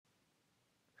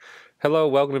Hello,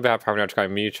 welcome to badatpad.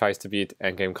 Me tries to beat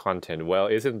endgame content. Well,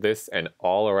 isn't this an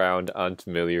all-around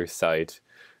unfamiliar sight?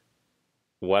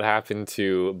 What happened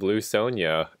to Blue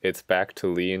Sonia? It's back to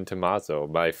Lee and Tommaso.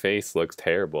 My face looks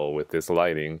terrible with this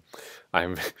lighting.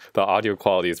 The audio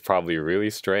quality is probably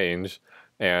really strange,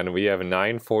 and we have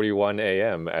 9:41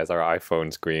 a.m. as our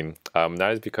iPhone screen.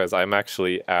 That is because I'm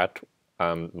actually at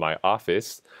my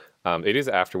office. It is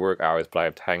after work hours, but I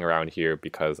have to hang around here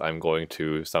because I'm going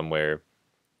to somewhere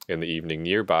in the evening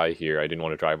nearby here. I didn't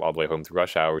want to drive all the way home through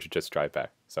rush hour to just drive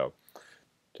back. So,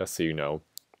 just so you know,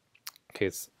 in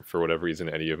case for whatever reason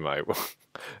any of my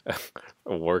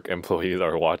work employees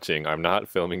are watching, I'm not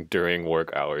filming during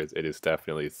work hours. It is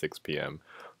definitely 6 p.m.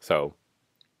 So,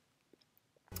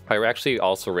 I actually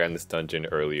also ran this dungeon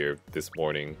earlier this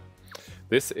morning.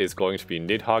 This is going to be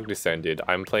Nidhogg Descended.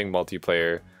 I'm playing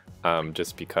multiplayer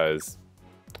just because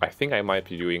I think I might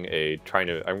be doing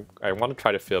I want to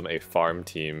try to film a farm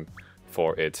team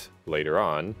for it later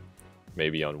on,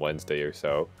 maybe on Wednesday or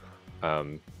so.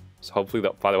 So hopefully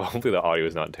hopefully the audio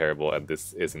is not terrible and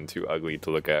this isn't too ugly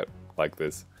to look at like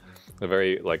this.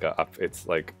 It's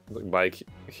like the mic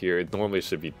here, it normally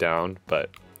should be down,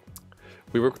 but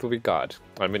we work with what we got.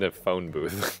 I'm in a phone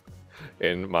booth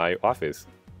in my office.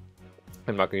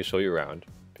 I'm not going to show you around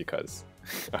because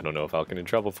I don't know if I'll get in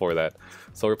trouble for that.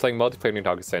 So we're playing multiplayer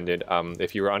Nidhogg Descended.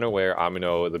 If you were unaware,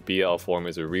 Ameno, the BL form,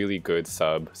 is a really good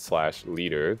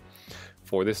sub/leader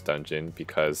for this dungeon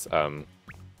because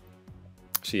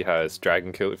she has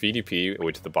Dragon Killer VDP,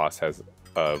 which the boss has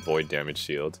a Void Damage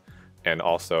Shield, and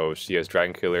also she has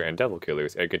Dragon Killer and Devil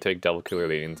Killers. It can take Devil Killer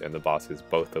lanes, and the boss is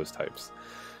both those types.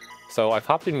 So I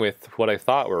popped in with what I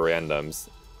thought were randoms.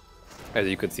 As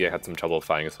you could see, I had some trouble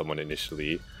finding someone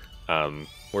initially.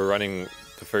 We're running,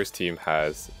 the first team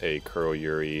has a Kuro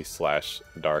Yuri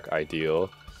 / Dark Ideal.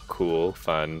 Cool,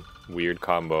 fun, weird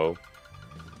combo.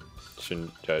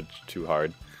 Shouldn't judge too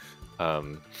hard.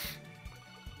 And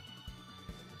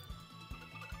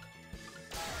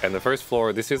the first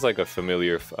floor, this is like a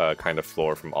familiar kind of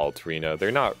floor from Altarina.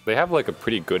 They have like a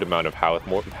pretty good amount of health,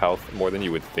 more than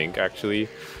you would think actually.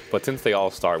 But since they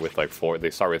all start with they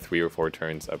start with 3 or 4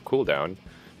 turns of cooldown,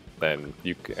 then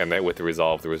with the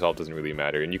resolve doesn't really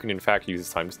matter, and you can in fact use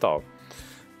this time to stall.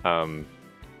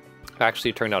 Actually,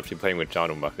 it turned out to be playing with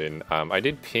John Muffin. I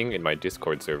did ping in my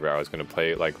Discord server. I was going to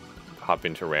play, hop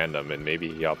into random, and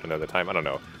maybe he hopped another time. I don't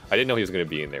know. I didn't know he was going to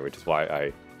be in there, which is why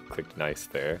I clicked nice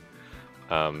there.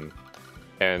 And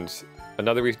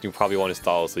another reason you probably want to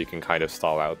stall is so you can kind of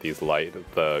stall out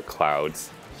the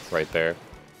clouds right there.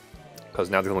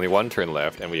 Because now there's only 1 turn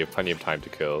left, and we have plenty of time to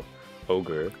kill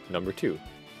Ogre number 2.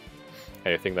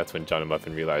 And I think that's when John and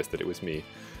Muffin realized that it was me.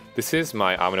 This is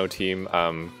my Ameno team.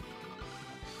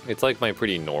 It's like my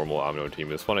pretty normal Ameno team.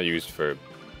 This one I used it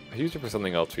for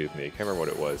something else recently. I can't remember what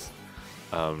it was.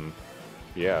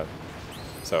 Yeah.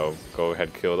 So go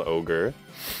ahead, kill the Ogre.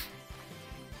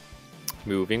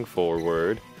 Moving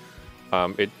forward.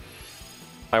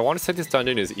 I want to say this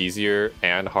dungeon is easier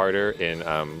and harder in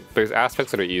there's aspects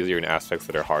that are easier and aspects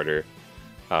that are harder.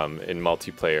 In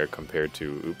multiplayer compared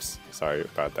to, oops, sorry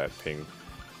about that ping.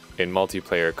 In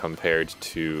multiplayer compared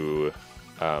to,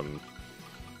 I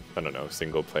don't know,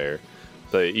 single player.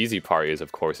 The easy part is,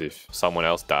 of course, if someone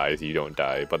else dies, you don't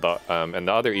die. But and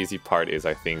the other easy part is,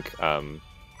 I think,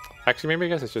 actually, maybe I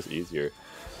guess it's just easier.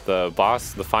 The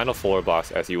final floor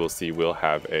boss, as you will see, will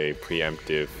have a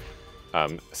preemptive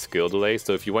skill delay.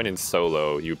 So if you went in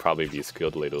solo, you'd probably be skill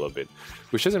delayed a little bit,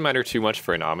 which doesn't matter too much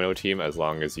for an Ameno team as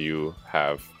long as you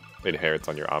have inherits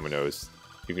on your Amenos.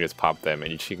 You can just pop them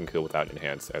and you can kill without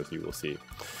enhance, as you will see.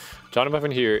 John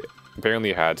Muffin here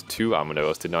apparently had 2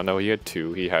 Amenos. Did not know he had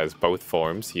 2. He has both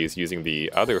forms. He is using the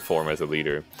other form as a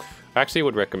leader. I actually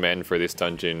would recommend for this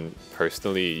dungeon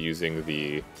personally using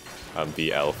the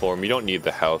BL form. You don't need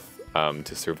the health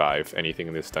to survive anything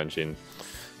in this dungeon.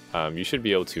 You should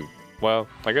be able to. Well,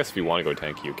 I guess if you want to go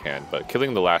tanky, you can, but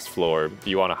killing the last floor,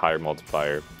 you want a higher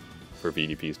multiplier for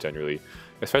VDPs generally,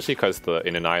 especially because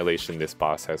in Annihilation, this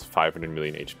boss has 500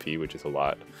 million HP, which is a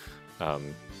lot.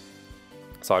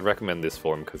 So I'd recommend this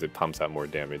form because it pumps out more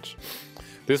damage.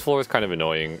 This floor is kind of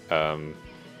annoying. Don't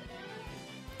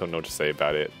know what to say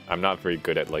about it. I'm not very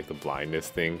good at the blindness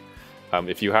thing.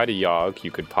 If you had a Yogg, you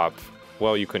could pop.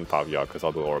 Well, you couldn't pop Yogg because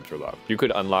all the orbs are locked. You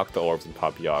could unlock the orbs and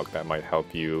pop Yogg. That might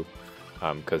help you.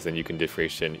 Because then you can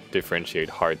differentiate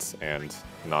hearts and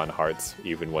non-hearts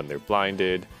even when they're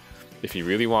blinded. If you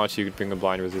really want, you could bring a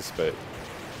blind resist, but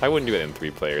I wouldn't do it in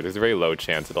 3-player. There's a very low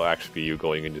chance it'll actually be you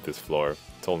going into this floor.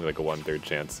 It's only like a 1/3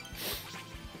 chance.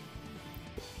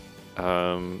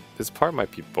 This part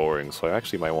might be boring, so I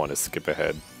actually might want to skip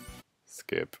ahead.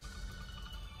 Skip.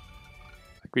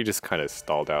 We just kind of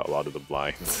stalled out a lot of the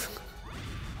blinds.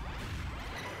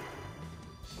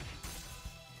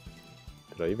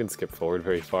 Did I even skip forward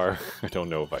very far? I don't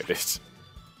know if I did.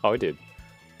 Oh, I did.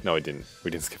 No, I didn't.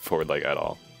 We didn't skip forward like at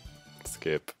all.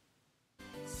 Skip.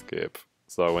 Skip.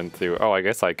 So I went through. Oh, I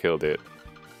guess I killed it.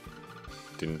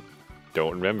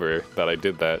 Don't remember that I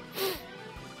did that.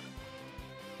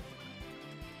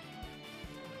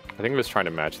 I think I was trying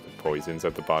to match the poisons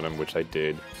at the bottom, which I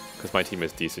did, because my team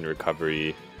has decent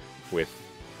recovery with,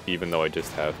 even though I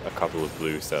just have a couple of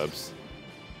blue subs.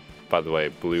 By the way,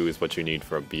 blue is what you need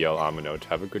for a BL Ameno to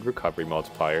have a good recovery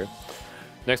multiplier.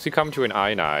 Next we come to an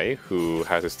Ainai, who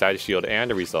has a status shield and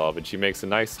a resolve, and she makes a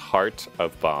nice heart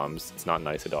of bombs. It's not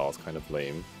nice at all, it's kind of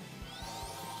lame.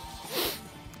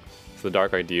 So the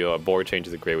Dark Ideal, a board change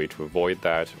is a great way to avoid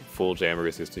that. Full jammer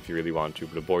resist if you really want to,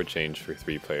 but a board change for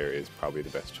 3-player is probably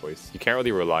the best choice. You can't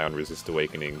really rely on resist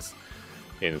awakenings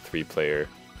in 3-player,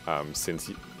 since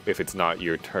if it's not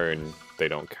your turn, they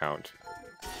don't count.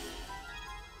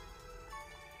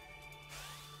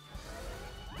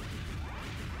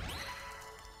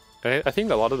 And I think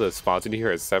a lot of the spawns in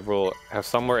here have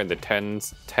somewhere in the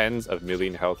tens of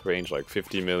million health range, like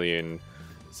 50 million,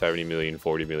 70 million,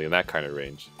 40 million, that kind of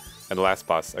range. And the last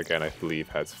boss, again, I believe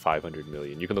has 500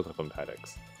 million. You can look up on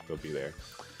Padex. It'll be there.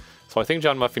 So I think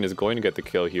John Muffin is going to get the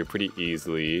kill here pretty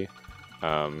easily.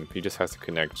 He just has to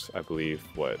connect, I believe,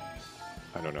 what?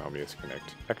 I don't know how many he has to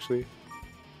connect. Actually,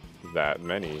 that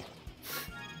many.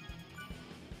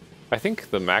 I think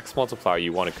the max multiplier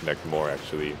you want to connect more,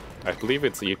 actually. I believe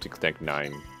you have to connect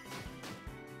 9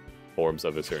 orbs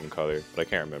of a certain color, but I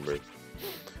can't remember.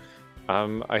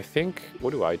 I think,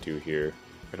 what do I do here?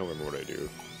 I don't remember what I do.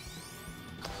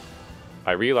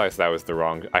 I realized that was the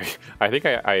wrong... I think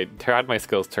I had my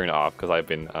skills turned off because I've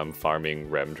been farming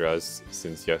Remdras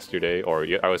since yesterday, or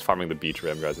I was farming the beach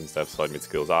Remdras and stuff, so I had my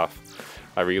skills off.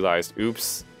 I realized,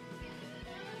 oops,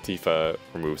 Tifa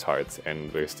removes hearts,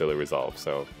 and there's still a resolve,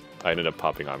 so I ended up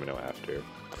popping Ameno after.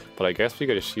 But I guess we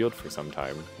got a shield for some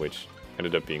time, which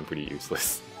ended up being pretty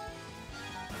useless.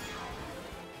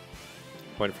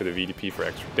 Went for the VDP for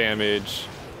extra damage.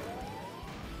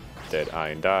 Dead Eye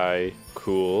and Die.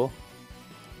 Cool.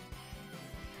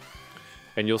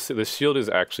 And you'll see the shield is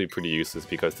actually pretty useless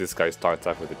because this guy starts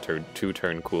off with a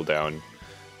 2-turn cooldown,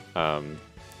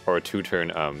 or a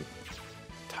 2-turn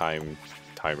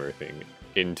timer thing.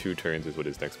 In 2 turns is what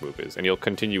his next move is, and he'll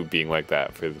continue being like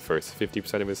that for the first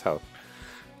 50% of his health.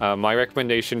 My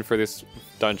recommendation for this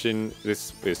dungeon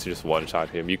is to just one-shot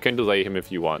him. You can delay him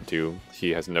if you want to.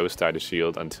 He has no status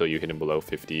shield until you hit him below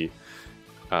 50.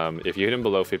 If you hit him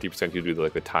below 50%, you do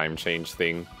like the time change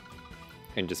thing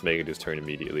and just make it his turn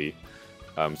immediately.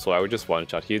 So I would just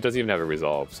one-shot. He doesn't even have a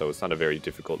resolve, so it's not a very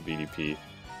difficult VDP.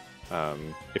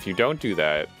 If you don't do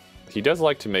that, he does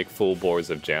like to make full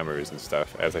boards of jammers and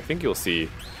stuff, as I think you'll see.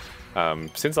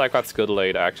 Since I got skill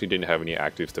delayed, I actually didn't have any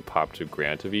actives to pop to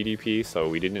grant a VDP, so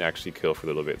we didn't actually kill for a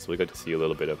little bit, so we got to see a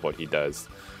little bit of what he does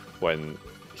when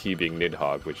he being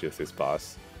Nidhogg, which is this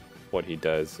boss, what he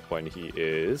does when he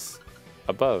is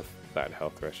above that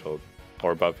health threshold,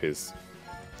 or above his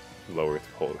lower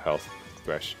health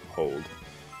threshold.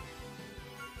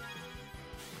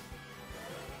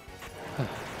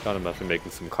 John and Muffin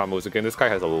making some combos again. This guy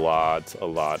has a lot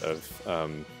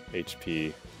of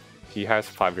HP. He has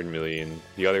 500 million.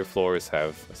 The other floors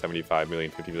have 75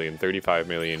 million, 50 million, 35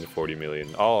 million, 40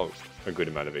 million. All a good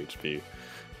amount of HP.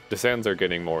 Descends are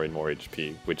getting more and more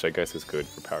HP, which I guess is good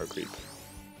for power creep.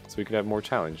 So we can have more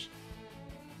challenge.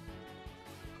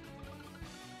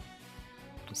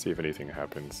 Let's see if anything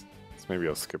happens. So maybe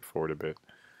I'll skip forward a bit.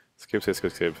 Skip, skip,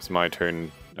 skip, skip. It's my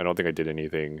turn. I don't think I did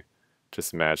anything.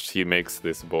 Just matched. He makes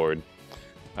this board.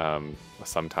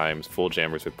 Sometimes full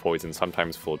jammers with poison,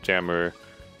 sometimes full jammer.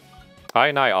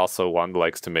 I also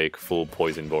likes to make full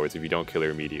poison boards if you don't kill her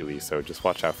immediately, so just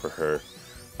watch out for her,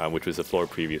 which was the floor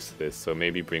previous to this, so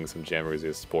maybe bring some jam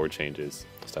resist, board changes,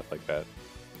 stuff like that.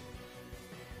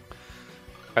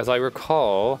 As I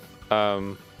recall,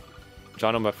 John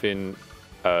O'Muffin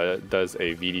does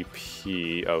a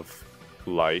VDP of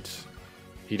light.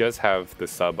 He does have the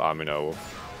sub Ameno,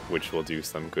 which will do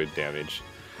some good damage.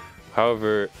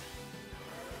 However,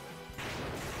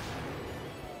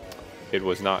 it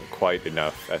was not quite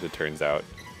enough, as it turns out.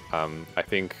 I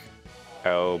think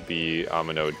LB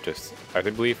Ameno just, I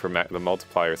believe for the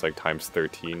multiplier is like times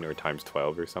 13 or times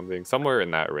 12 or something, somewhere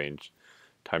in that range,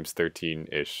 times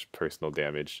 13-ish personal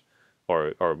damage,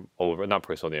 or over, not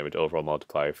personal damage, overall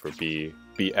multiplier for BX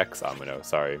Ameno,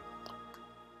 sorry,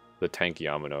 the tanky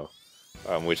Ameno.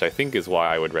 Which I think is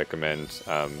why I would recommend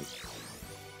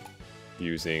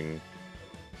using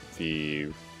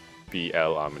the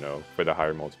BL Ameno for the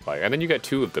higher multiplier. And then you get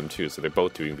 2 of them too, so they're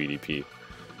both doing VDP.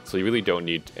 So you really don't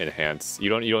need enhance. You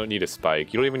don't need a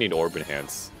spike. You don't even need orb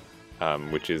enhance,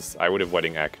 which is I would have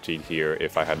wedding Akaji here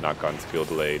if I had not gone skill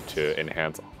delay to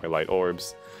enhance all my light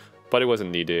orbs, but it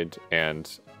wasn't needed. And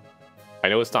I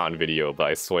know it's not on video, but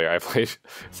I swear I played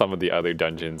some of the other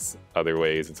dungeons other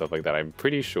ways and stuff like that. I'm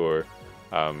pretty sure,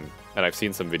 and I've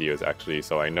seen some videos actually,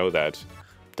 so I know that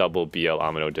double BL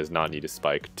Ameno does not need a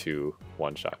spike to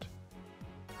one-shot.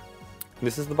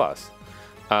 This is the boss.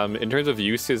 In terms of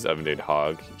uses of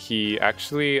Nidhogg, he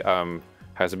actually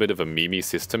has a bit of a meme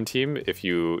system team. If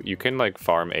you can like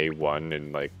farm A1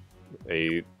 and like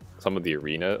some of the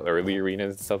early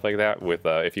arenas and stuff like that with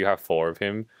if you have 4 of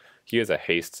him, he has a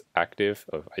haste active.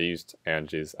 I used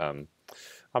Ange's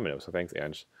Ameno, so thanks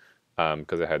Ange,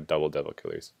 because it had double devil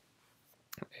killers.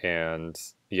 And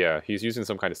yeah, he's using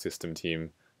some kind of system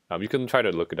team. You can try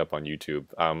to look it up on YouTube.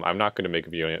 I'm not going to make a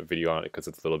video on it because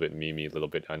it's a little bit memey, a little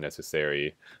bit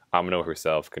unnecessary. Ameno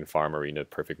herself can farm arena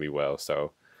perfectly well,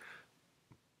 so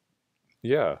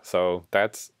yeah, so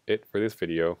that's it for this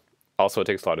video. Also, it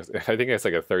takes a lot of, I think it's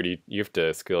like a 30, you have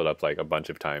to skill it up like a bunch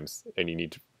of times, and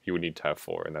you would need to have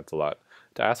 4, and that's a lot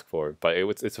to ask for, but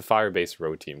it's a fire-based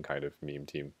row team kind of meme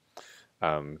team.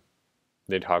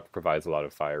 Nidhogg provides a lot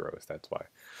of fire rows, that's why.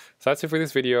 So that's it for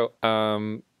this video.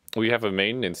 We have a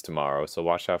maintenance tomorrow, so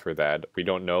watch out for that. We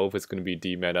don't know if it's going to be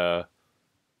D-meta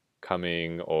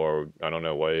coming, or I don't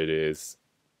know what it is.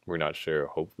 We're not sure.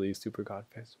 Hopefully Super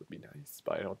Godfest would be nice,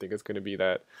 but I don't think it's going to be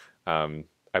that.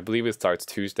 I believe it starts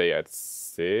Tuesday at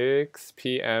 6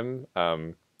 p.m.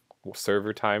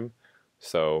 Server time,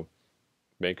 so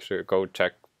make sure, go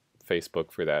check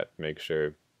Facebook for that. Make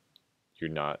sure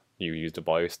you used up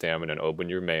all your stamina and open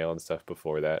your mail and stuff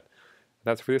before that.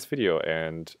 That's for this video,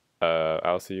 and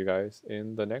I'll see you guys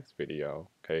in the next video.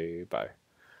 Okay, bye.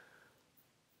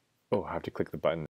 Oh, I have to click the button.